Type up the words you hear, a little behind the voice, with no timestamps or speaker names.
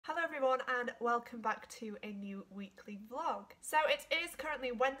everyone and welcome back to a new weekly vlog. So it is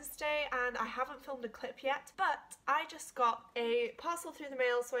currently Wednesday and I haven't filmed a clip yet, but I just got a parcel through the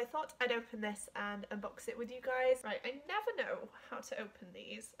mail, so I thought I'd open this and unbox it with you guys. Right, I never know how to open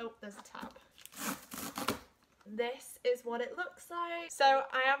these. Oh, there's a tab. This is what it looks like. So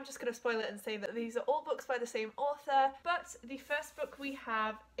I am just going to spoil it and say that these are all books by the same author, but the first book we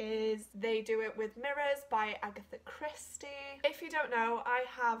have is They Do It With Mirrors by Agatha Christie. If you don't know, I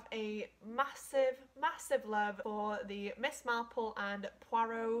have a massive love for the Miss Marple and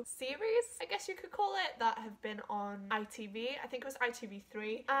Poirot series, I guess you could call it, that have been on ITV. I think it was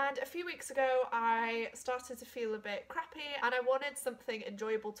ITV3. And a few weeks ago I started to feel a bit crappy and I wanted something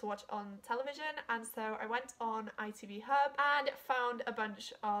enjoyable to watch on television, and so I went on ITV Hub and found a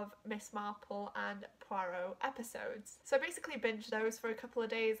bunch of Miss Marple and Poirot episodes. So I basically binged those for a couple of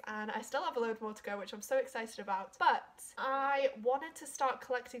days and I still have a load more to go, which I'm so excited about. But I wanted to start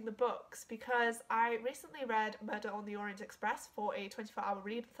collecting the books because I recently read Murder on the Orient Express for a 24-hour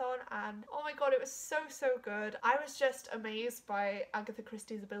readathon, and oh my god, it was so good. I was just amazed by Agatha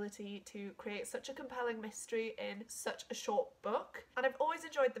Christie's ability to create such a compelling mystery in such a short book, and I've always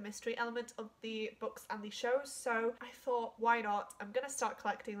enjoyed the mystery element of the books and the shows, so I thought, why not? I'm gonna start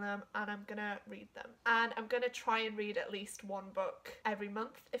collecting them and I'm gonna read them. And I'm gonna try and read at least one book every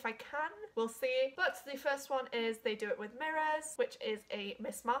month if I can. We'll see. But the first one is They Do It With Mirrors, which is a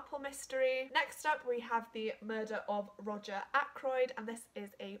Miss Marple mystery. Next up we have The Murder of Roger Ackroyd, and this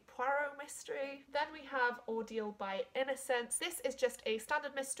is a Poirot mystery. Then we have Ordeal by Innocence. This is just a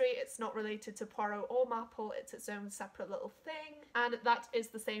standard mystery. It's not related to Poirot or Marple, it's its own separate little thing. And that is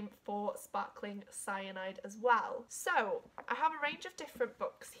the same for Sparkling Cyanide as well. So I have a range of different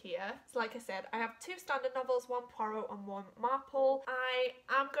books here. So like I said, I have two standard novels, one Poirot and one Marple. I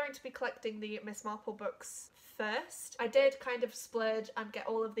am going to be collecting the Miss Marple books first. I did kind of splurge and get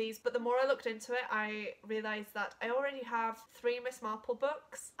all of these, but the more I looked into it I realised that I already have 3 Miss Marple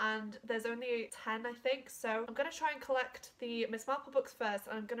books and there's only 10 I think, so I'm going to try and collect the Miss Marple books first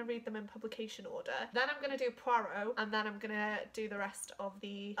and I'm going to read them in publication order. Then I'm going to do Poirot and then I'm going to do the rest of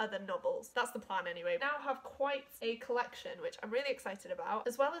the other novels. That's the plan anyway. Now I have quite a collection which I'm really excited about.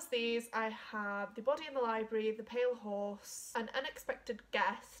 As well as these I have The Body in the Library, The Pale Horse, An Unexpected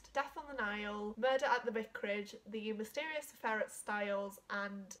Guest, Death on the Nile, Murder at the Vicarage, The Mysterious Affair at Styles,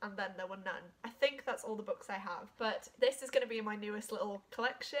 and Then There Were None. I think that's all the books I have, but this is going to be my newest little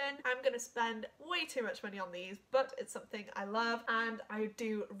collection. I'm going to spend way too much money on these, but it's something I love and I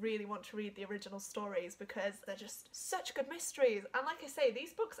do really want to read the original stories because they're just such good mysteries. And like I say,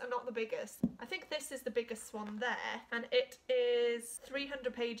 these books are not the biggest. I think this is the biggest one there and it is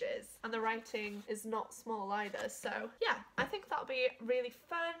 300 pages and the writing is not small either, so yeah, I think that'll be really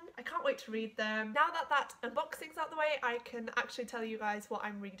fun. I can't wait to read them. Now that that unboxing's out the way, I can actually tell you guys what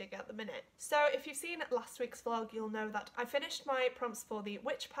I'm reading at the minute. So if you've seen last week's vlog, you'll know that I finished my prompts for the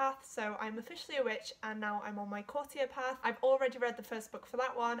witch path, so I'm officially a witch and now I'm on my courtier path. I've already read the first book for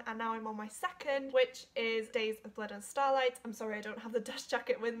that one and now I'm on my second, which is Days of Blood and Starlight. I'm sorry I don't have the dust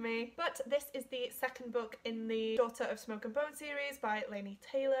jacket with me, but this is the second book in the Daughter of Smoke and Bone series by Laini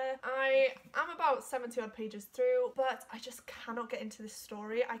Taylor. I am about 70 odd pages through, but I just cannot get into this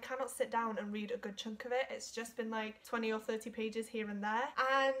story. I cannot sit down and read a good chunk of it. It's just been like 20 or 30 pages here and there,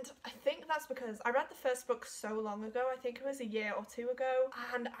 and I think that's because I read the first book so long ago. I think it was a year or two ago,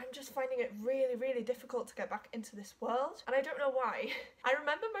 and I'm just finding it really difficult to get back into this world, and I don't know why. I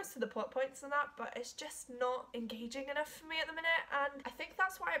remember most of the plot points and that, but it's just not engaging enough for me at the minute, and I think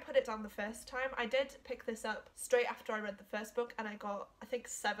that's why I put it down the first time. I did pick this up straight after I read the first book and I got, I think,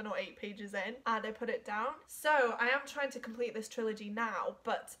 7 or 8 pages in and I put it down. So I am trying to complete this trilogy now,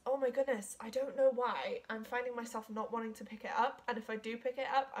 but oh my goodness, I don't know why I'm finding myself not wanting to pick it up, and if I do pick it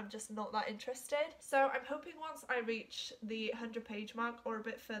up I'm just not that interested. So I'm hoping once I reach the 100-page mark or a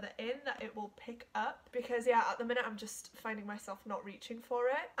bit further in that it will pick up, because yeah, at the minute I'm just finding myself not reaching for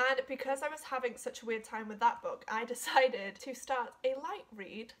it. And because I was having such a weird time with that book, I decided to start a light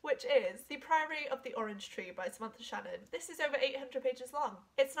read, which is The Priory of the Orange Tree by Samantha Shannon. This is over 800 pages long.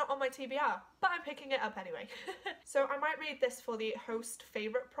 It's not on my TBR, but I'm picking it up anyway. So I might read this for the host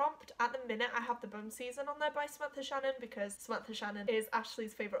favourite prompt. At the minute I have The Bone Season on there by Samantha Shannon because Samantha Shannon is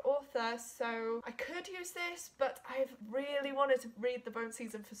Ashley's favourite author, so I could use this, but I've really wanted to read The Bone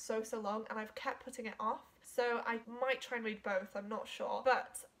Season for so long and I've kept putting it off. so I might try and read both, I'm not sure.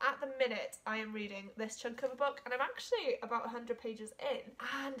 But at the minute I am reading this chunk of a book and I'm actually about 100 pages in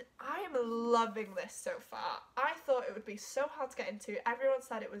and I am loving this so far. I thought it would be so hard to get into. Everyone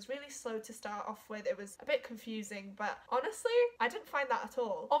said it was really slow to start off with, it was a bit confusing, but honestly I didn't find that at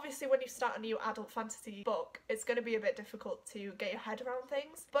all. Obviously when you start a new adult fantasy book it's going to be a bit difficult to get your head around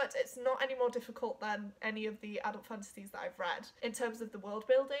things, but it's not any more difficult than any of the adult fantasies that I've read in terms of the world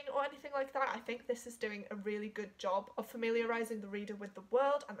building or anything like that. I think this is doing a really good job of familiarising the reader with the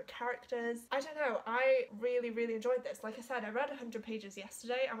world and the characters. I don't know, I really enjoyed this. Like I said, I read 100 pages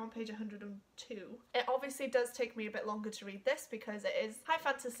yesterday, I'm on page 102. It obviously does take me a bit longer to read this because it is high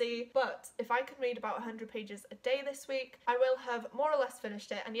fantasy, but if I can read about 100 pages a day this week, I will have more or less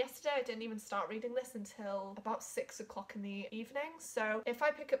finished it. And yesterday I didn't even start reading this until about 6 o'clock in the evening, so if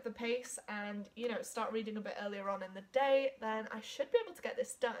I pick up the pace and, you know, start reading a bit earlier on in the day, then I should be able to get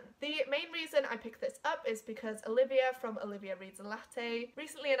this done. The main reason I picked this up is because Olivia from Olivia Reads a Latte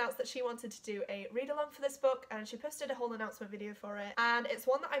recently announced that she wanted to do a read-along for this book, and she posted a whole announcement video for it, and it's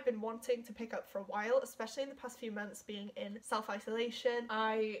one that I've been wanting to pick up for a while, especially in the past few months being in self-isolation.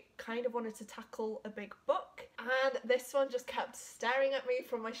 I kind of wanted to tackle a big book, and this one just kept staring at me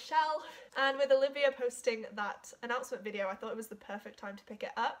from my shelf, and with Olivia posting that announcement video I thought it was the perfect time to pick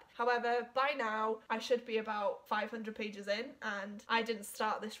it up. However, by now I should be about 500 pages in and I didn't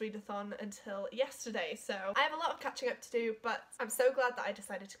start this readathon until yesterday, so I have a lot of catching up to do, but I'm so glad that I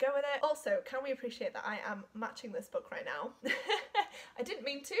decided to go with it. Also, can we appreciate that I am matching this book right now? I didn't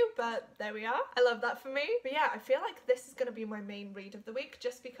mean to, but there we are. I love that for me. But yeah, I feel like this is going to be my main read of the week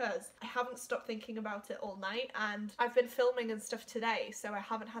just because I haven't stopped thinking about it all night and I've been filming and stuff today, so I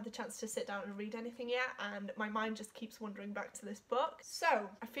haven't had the chance to sit down and read anything yet, and my mind just keeps wandering back to this book. So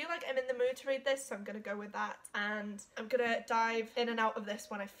I feel like I'm in the mood to read this, so I'm going to go with that, and I'm going to dive in and out of this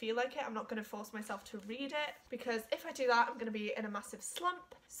when I feel like it. I'm not going to force myself to read it because if I do that I'm going to be in a massive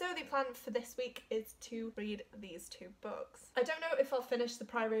slump. So the plan for this week is to read these two books. I don't know if I'll finish The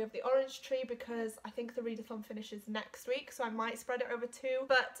Priory of the Orange Tree because I think the readathon finishes next week, so I might spread it over two,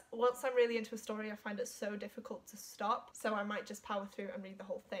 but once I'm really into a story I find it so difficult to stop, so I might just power through and read the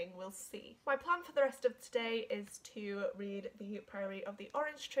whole thing. We'll see. My plan for the rest of today is to read The Priory of the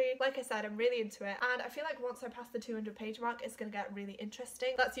Orange Tree. Like I said, I'm really into it, and I feel like once I pass the 200 page mark it's going to get really interesting.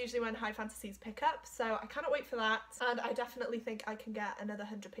 That's usually when high fantasies pick up, so I cannot wait for that, and I definitely think I can get another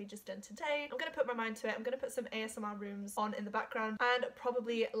 100 pages done today. I'm going to put my mind to it. I'm going to put some ASMR rooms on in the background and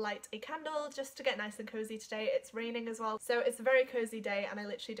probably light a candle just to get nice and cozy today. It's raining as well, so it's a very cozy day and I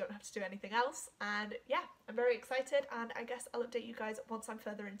literally don't have to do anything else, and yeah, I'm very excited, and I guess I'll update you guys once I'm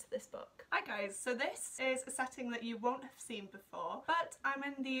further into this book. Hi guys, so this is a setting that you won't have seen before, but I'm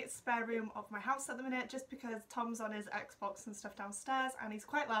in the spare room of my house at the minute just because Tom's on his Xbox and stuff downstairs and he's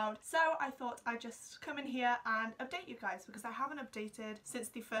quite loud, so I thought I'd just come in here and update you guys because I haven't updated since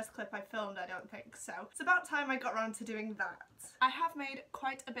the first clip I filmed, I don't think, so it's about time I got around to doing that. I have made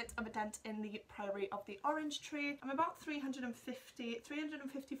quite a bit of a dent in the Priory of the Orange Tree. I'm about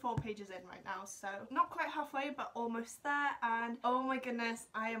 354 pages in right now, so not quite halfway but almost there, and oh my goodness,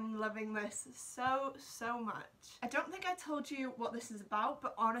 I am loving this so much. I don't think I told you what this is about,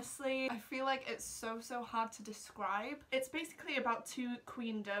 but honestly I feel like it's so hard to describe. It's basically about two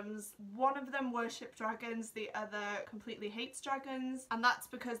queendoms. One of them worship dragons, the other completely hates dragons, and that's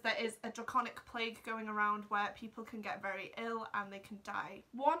because there is a draconic plague going around where people can get very ill and they can die.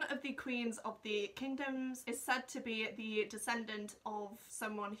 One of the queens of the kingdoms is said to be the descendant of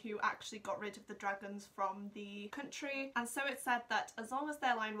someone who actually got rid of the dragons from the country, and so it's said that as long as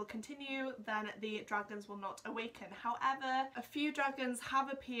their line will continue then the dragons will not awaken. However, a few dragons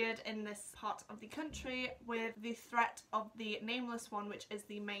have appeared in this part of the country with the threat of the Nameless One, which is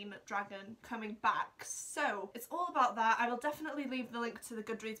the main dragon, coming back. So it's all about that. I will definitely leave the link to the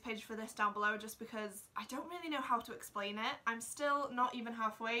Goodreads page for this down below just because I don't really know how to explain it. I'm still not even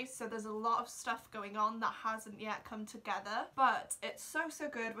halfway, so there's a lot of stuff going on that hasn't yet come together, but it's so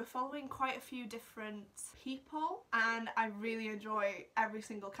good. We're following quite a few different people and I really enjoy every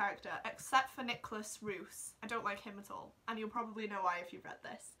single character except for Nicholas Roos. I don't like him at all, and you'll probably know why if you've read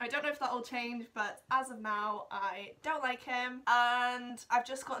this. I don't know if that'll change, but as of now I don't like him, and I've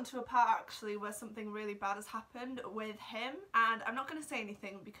just gotten to a part actually where something really bad has happened with him, and I'm not going to say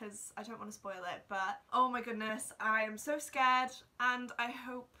anything because I don't want to spoil it, but oh my goodness, I am so scared, and I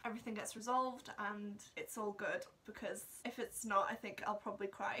hope everything gets resolved and it's all good, because if it's not I think I'll probably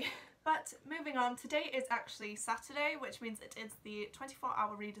cry. But moving on, today is actually Saturday, which means it is the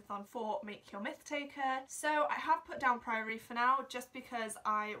 24-hour readathon for Make Your Myth Taker. So I have put down Priory for now just because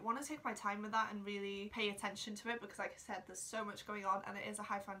I want to take my time with that and really pay attention to it because, like I said, there's so much going on and it is a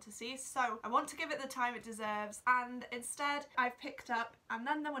high fantasy. So I want to give it the time it deserves, and instead I've picked up And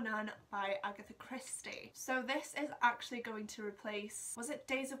Then There Were None by Agatha Christie. So this is actually going to replace, was it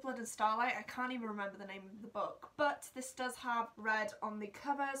Days of Blood and Starlight? I can't even remember the name of the book, but this does have red on the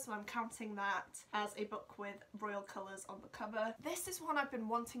cover, so I'm counting that as a book with royal colours on the cover. This is one I've been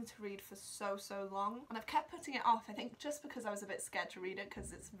wanting to read for so long, and I've kept putting it off, I think just because I was a bit scared to read it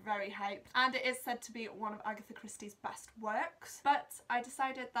because it's very hyped, and it is said to be one of Agatha Christie's best works. But I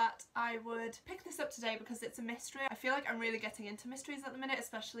decided that I would pick this up today because it's a mystery. I feel like I'm really getting into mysteries at the minute,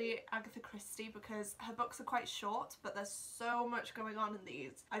 especially Agatha Christie, because her books are quite short, but there's so much going on in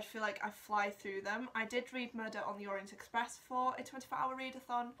these. I feel like I fly through them. I did read Murder on the Orient Express for a 24-hour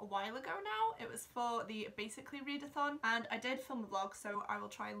readathon a while ago now. It was for the Basically readathon, and I did film a vlog, so I will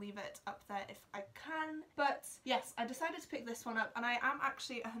try and leave it up there if I can. But yes, I decided to pick this one up, and I am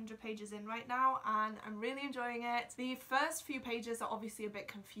actually 100 pages in right now, and I'm really enjoying it. The first few pages are obviously a bit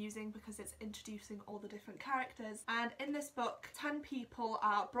confusing because it's introducing all the different characters, and in this book 10 people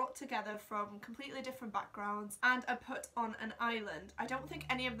are brought together from completely different backgrounds and are put on an island. I don't think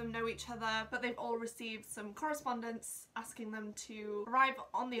any of them know each other, but they've all received some correspondence asking them to arrive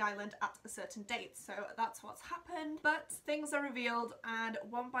on the island at a certain date, so that's what's happened. But things are revealed, and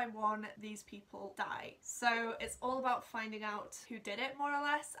one by one these people die. So it's all about finding out who did it, more or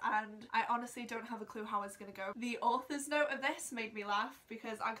less, and I honestly don't have a clue how it's gonna go. The author's note of this made me laugh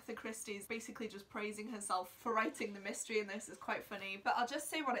because Agatha Christie is basically just praising herself for writing the mystery, and this is quite funny, but I'll just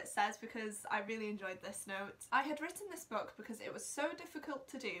say what it says because I really enjoyed this note. I had written this book because it was so difficult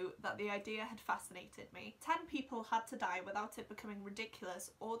to do that the idea had fascinated me. 10 people had to die without it becoming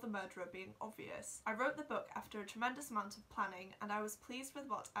ridiculous or the murderer being obvious. I wrote the book after a tremendous amount of planning, and I was pleased with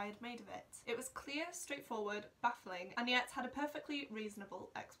what I had made of it. It was clear, straightforward, baffling, and yet had a perfectly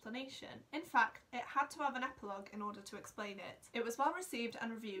reasonable explanation. In fact, it had to have an epilogue in order to explain it. It was well received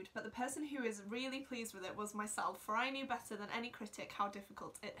and reviewed, but the person who is really pleased with it was myself, for I knew better than any critic how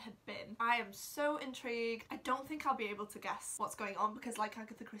difficult it had been. I am so intrigued. I don't think I'll be able to guess what's going on because, like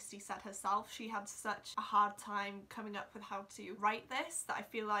Agatha Christie said herself, she had such a hard time coming up with how to write this that I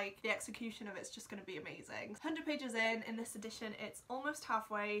feel like the execution of it's just going to be amazing. 100 pages in this edition, it's almost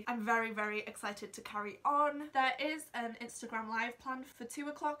halfway. I'm very excited to carry on. There is an Instagram live planned for 2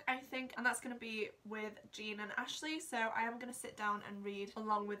 o'clock, I think, and that's going to be with Jean and Ashley, so I am going to sit down and read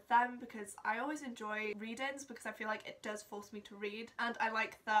along with them because I always enjoy read-ins because I feel like it does force me to read, and I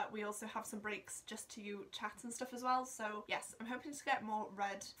like that we also have some breaks just to chat and stuff as well. So yes, I'm hoping to get more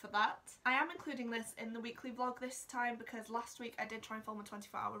read for that. I am including this in the weekly vlog this time because last week I did try and film a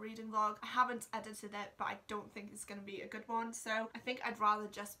 24-hour reading vlog. I haven't edited it, but I don't think it's going to be a good one, so I think I'd rather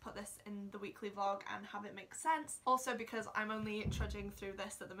just put this in the weekly vlog and have it make sense. Also because I'm only trudging through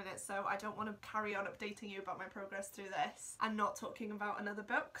this at the minute, so I don't want to carry on updating you about my progress through this and not talking about another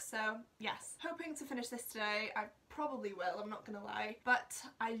book. So yes, hoping to finish this today. I probably will, I'm not gonna lie, but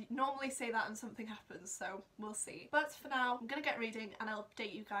I normally say that and something happens, so we'll see. But for now, I'm gonna get reading and I'll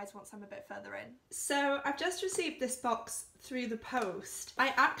update you guys once I'm a bit further in. So I've just received this box through the post.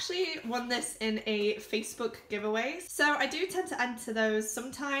 I actually won this in a Facebook giveaway, so I do tend to enter those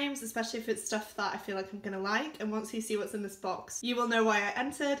sometimes, especially if it's stuff that I feel like I'm gonna like, and once you see what's in this box you will know why I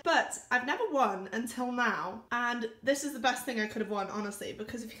entered. But I've never won until now, and this is the best thing I could have won, honestly,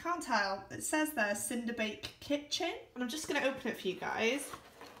 because if you can't tell, it says there Cinderbake Kitchen, and I'm just gonna open it for you guys.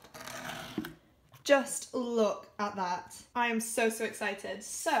 Just look at that. I am so excited.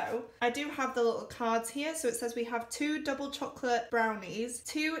 So I do have the little cards here. So it says we have 2 double chocolate brownies,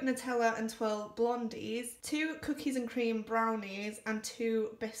 2 Nutella and Twirl blondies, 2 cookies and cream brownies, and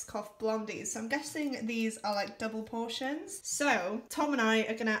 2 Biscoff blondies. So I'm guessing these are like double portions. So Tom and I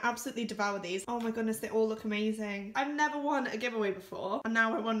are gonna absolutely devour these. Oh my goodness, they all look amazing. I've never won a giveaway before, and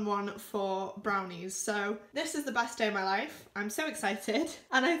now I won one for brownies. So this is the best day of my life. I'm so excited,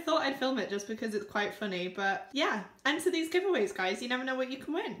 and I thought I'd film it just because it's quite funny. But yeah, enter these giveaways, guys. You never know what you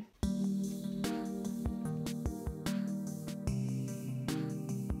can win.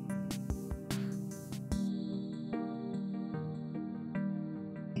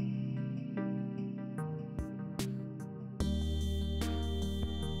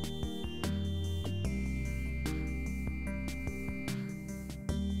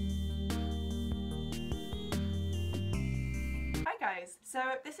 Guys, So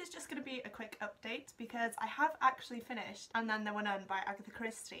this is just going to be a quick update because I have actually finished And Then There Were None by Agatha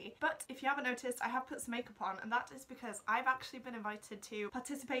Christie. But if you haven't noticed, I have put some makeup on, and that is because I've actually been invited to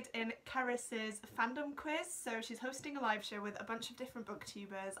participate in Keris's fandom quiz. So she's hosting a live show with a bunch of different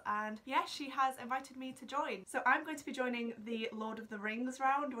booktubers, and yeah, she has invited me to join. So I'm going to be joining the Lord of the Rings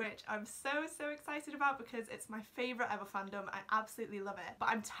round, which I'm so excited about because it's my favourite ever fandom. I absolutely love it. But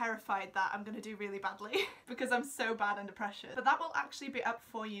I'm terrified that I'm going to do really badly because I'm so bad under pressure. But that will actually be up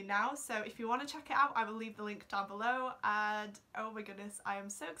for you now, so if you want to check it out, I will leave the link down below. And oh my goodness, I am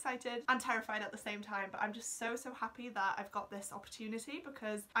so excited and terrified at the same time, but I'm just so happy that I've got this opportunity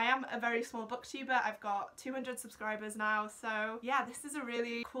because I am a very small booktuber. I've got 200 subscribers now, so yeah, this is a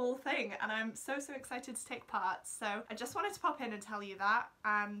really cool thing and I'm so excited to take part. So I just wanted to pop in and tell you that,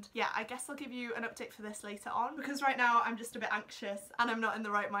 and yeah, I guess I'll give you an update for this later on because right now I'm just a bit anxious and I'm not in the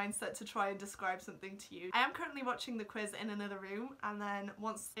right mindset to try and describe something to you. I am currently watching the quiz in another room, and then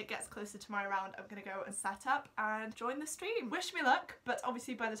once it gets closer to my round, I'm gonna go and set up and join the stream. Wish me luck, but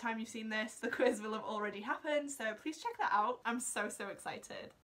obviously by the time you've seen this, the quiz will have already happened, so please check that out. I'm so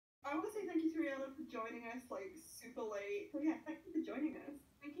excited. I want to say thank you to Rihanna for joining us like super late. So yeah, thank you for joining us.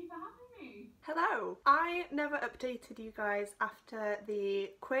 Thank you for having me. Hello! I never updated you guys after the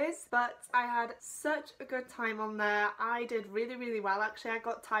quiz, but I had such a good time on there. I did really well actually. I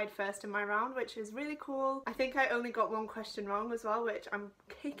got tied first in my round, which is really cool. I think I only got one question wrong as well, which I'm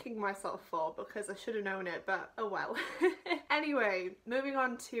kicking myself for because I should have known it, but oh well. Anyway, moving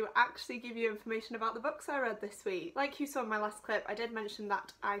on to actually give you information about the books I read this week. Like you saw in my last clip, I did mention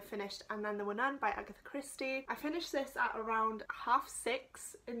that I finished And Then There Were None by Agatha Christie. I finished this at around 6:30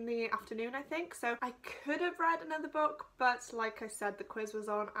 in the afternoon, I think, so I could have read another book, but like I said, the quiz was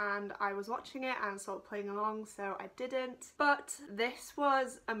on and I was watching it and sort of playing along, so I didn't. But this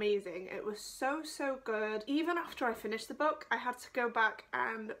was amazing. It was so good. Even after I finished the book, I had to go back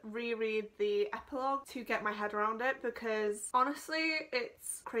and reread the epilogue to get my head around it because honestly,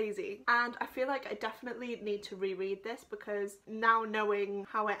 it's crazy. And I feel like I definitely need to reread this because now knowing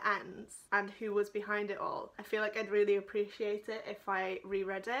how it ends and who was behind it all, I feel like I'd really appreciate it if I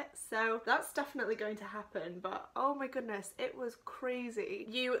reread it. So that's definitely going to happen, but oh my goodness, it was crazy.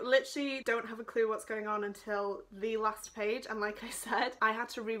 You literally don't have a clue what's going on until the last page, and like I said, I had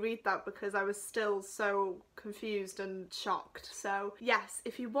to reread that because I was still so confused and shocked. So yes,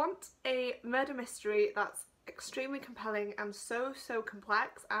 if you want a murder mystery that's extremely compelling and so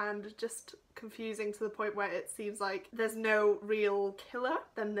complex and just confusing to the point where it seems like there's no real killer,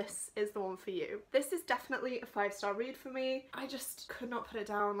 then this is the one for you. This is definitely a 5-star read for me. I just could not put it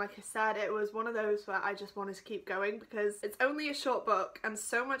down. Like I said, it was one of those where I just wanted to keep going because it's only a short book and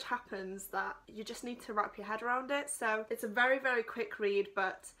so much happens that you just need to wrap your head around it. So it's a very quick read,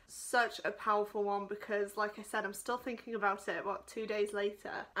 but such a powerful one because like I said, I'm still thinking about it, what, 2 days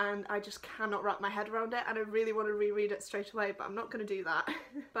later, and I just cannot wrap my head around it, and I really want to reread it straight away, but I'm not going to do that.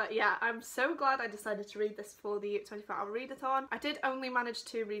 But yeah, I'm so glad I decided to read this for the 24-hour readathon. I did only manage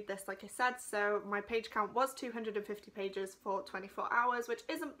to read this, like I said, so my page count was 250 pages for 24 hours, which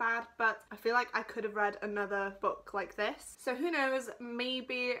isn't bad, but I feel like I could have read another book like this. So who knows,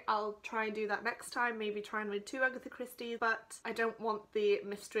 maybe I'll try and do that next time, maybe try and read 2 Agatha Christie's, but I don't want the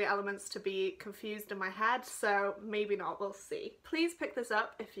mystery elements to be confused in my head, so maybe not, we'll see. Please pick this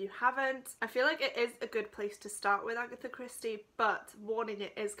up if you haven't. I feel like it is a good place to start with Agatha Christie, but warning,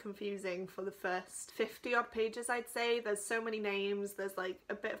 it is confusing for the first 50 odd pages, I'd say. There's so many names, there's like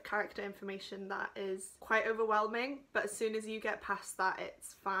a bit of character information that is quite overwhelming, but as soon as you get past that,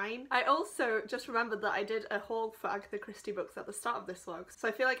 it's fine. I also just remembered that I did a haul for Agatha Christie books at the start of this vlog, so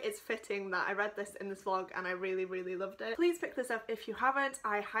I feel like it's fitting that I read this in this vlog and I really loved it. Please pick this up if you haven't.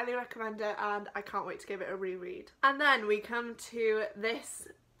 I highly recommend it and I can't wait to give it a reread. And then we come to this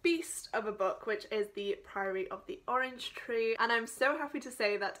beast of a book, which is The Priory of the Orange Tree, and I'm so happy to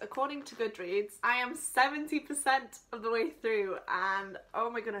say that according to Goodreads, I am 70% of the way through, and oh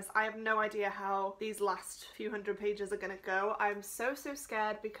my goodness, I have no idea how these last few hundred pages are gonna go. I'm so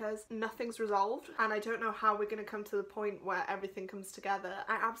scared because nothing's resolved and I don't know how we're gonna come to the point where everything comes together.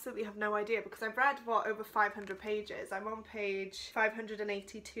 I absolutely have no idea because I've read, what, over 500 pages. I'm on page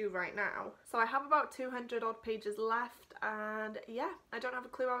 582 right now, so I have about 200 odd pages left, and yeah, I don't have a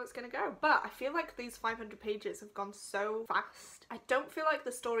clue how it's gonna go. But I feel like these 500 pages have gone so fast. I don't feel like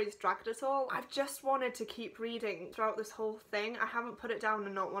the story's dragged at all. I've just wanted to keep reading throughout this whole thing. I haven't put it down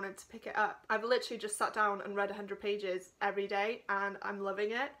and not wanted to pick it up. I've literally just sat down and read 100 pages every day and I'm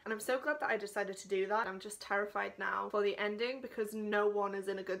loving it. And I'm so glad that I decided to do that. I'm just terrified now for the ending because no one is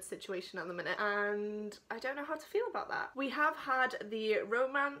in a good situation at the minute and I don't know how to feel about that. We have had the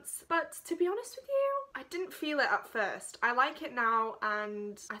romance, but to be honest with you, I didn't feel it at first. I like it now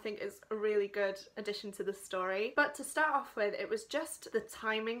and I think it's a really good addition to the story. But to start off with, it was just the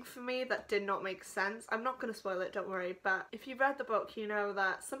timing for me that did not make sense. I'm not going to spoil it, don't worry, but if you've read the book you know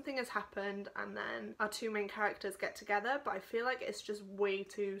that something has happened and then our two main characters get together, but I feel like it's just way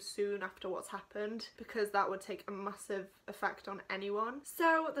too soon after what's happened because that would take a massive effect on anyone.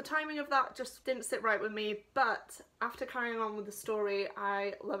 So the timing of that just didn't sit right with me, but after carrying on with the story,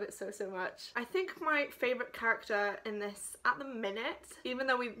 I love it so much. I think my favourite character in this at the minute, even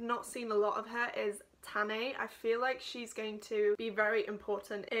though we've not seen a lot of her, is Tane. I feel like she's going to be very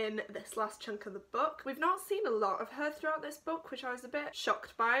important in this last chunk of the book. We've not seen a lot of her throughout this book, which I was a bit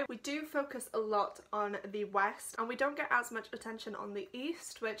shocked by. We do focus a lot on the West and we don't get as much attention on the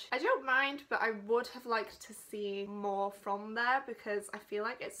East, which I don't mind, but I would have liked to see more from there because I feel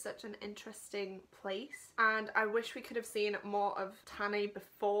like it's such an interesting place and I wish we could have seen more of Tane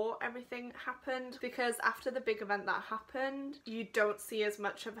before everything happened, because after the big event that happened you don't see as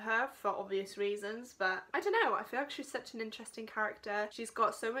much of her for obvious reasons. But I don't know, I feel like she's such an interesting character. She's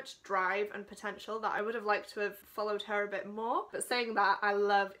got so much drive and potential that I would have liked to have followed her a bit more. But saying that, I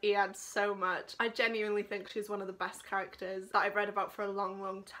love Iad so much. I genuinely think she's one of the best characters that I've read about for a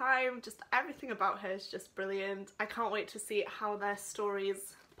long time. Just everything about her is just brilliant. I can't wait to see how their stories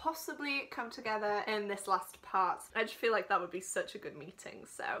possibly come together in this last part. I just feel like that would be such a good meeting.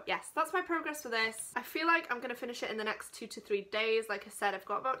 So yes, that's my progress for this. I feel like I'm gonna finish it in the next 2 to 3 days. Like I said, I've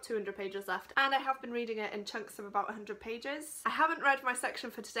got about 200 pages left and I have been reading it in chunks of about 100 pages. I haven't read my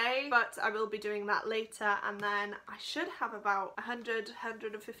section for today, but I will be doing that later, and then I should have about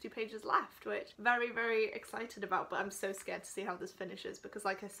 150 pages left, which very excited about, but I'm so scared to see how this finishes because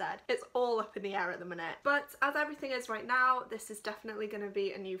like I said, it's all up in the air at the minute. But as everything is right now, this is definitely going to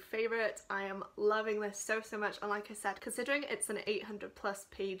be a new favourite. I am loving this so much, and like I said, considering it's an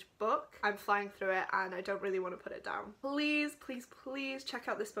 800+ page book, I'm flying through it and I don't really want to put it down. Please check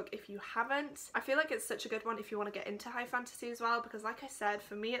out this book if you haven't. I feel like it's such a good one if you want to get into high fantasy as well, because like I said,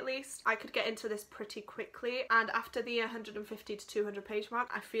 for me at least, I could get into this pretty quickly, and after the 150 to 200 page mark,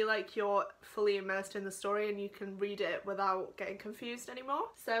 I feel like you're fully immersed in the story and you can read it without getting confused anymore.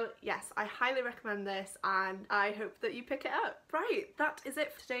 So yes, I highly recommend this and I hope that you pick it up. Right, that is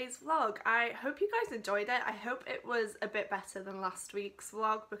it for today's vlog. I hope you guys enjoyed it. I hope it was a bit better than last week's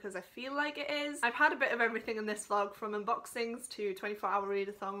vlog because I feel like it is. I've had a bit of everything in this vlog, from unboxings to 24-hour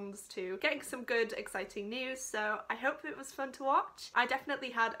readathons to getting some good exciting news, so I hope it was fun to watch. I definitely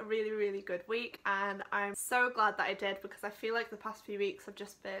had a really good week and I'm so glad that I did because I feel like the past few weeks have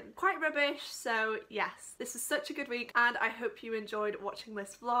just been quite rubbish. So yes, this is such a good week and I hope you enjoyed watching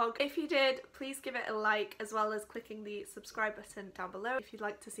this vlog. If you did, please give it a like as well as clicking the subscribe button down below if you'd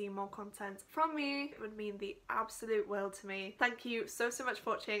like to see more content from me. It would mean the absolute world to me. Thank you so much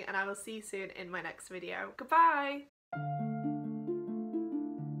for watching and I will see you soon in my next video. Goodbye!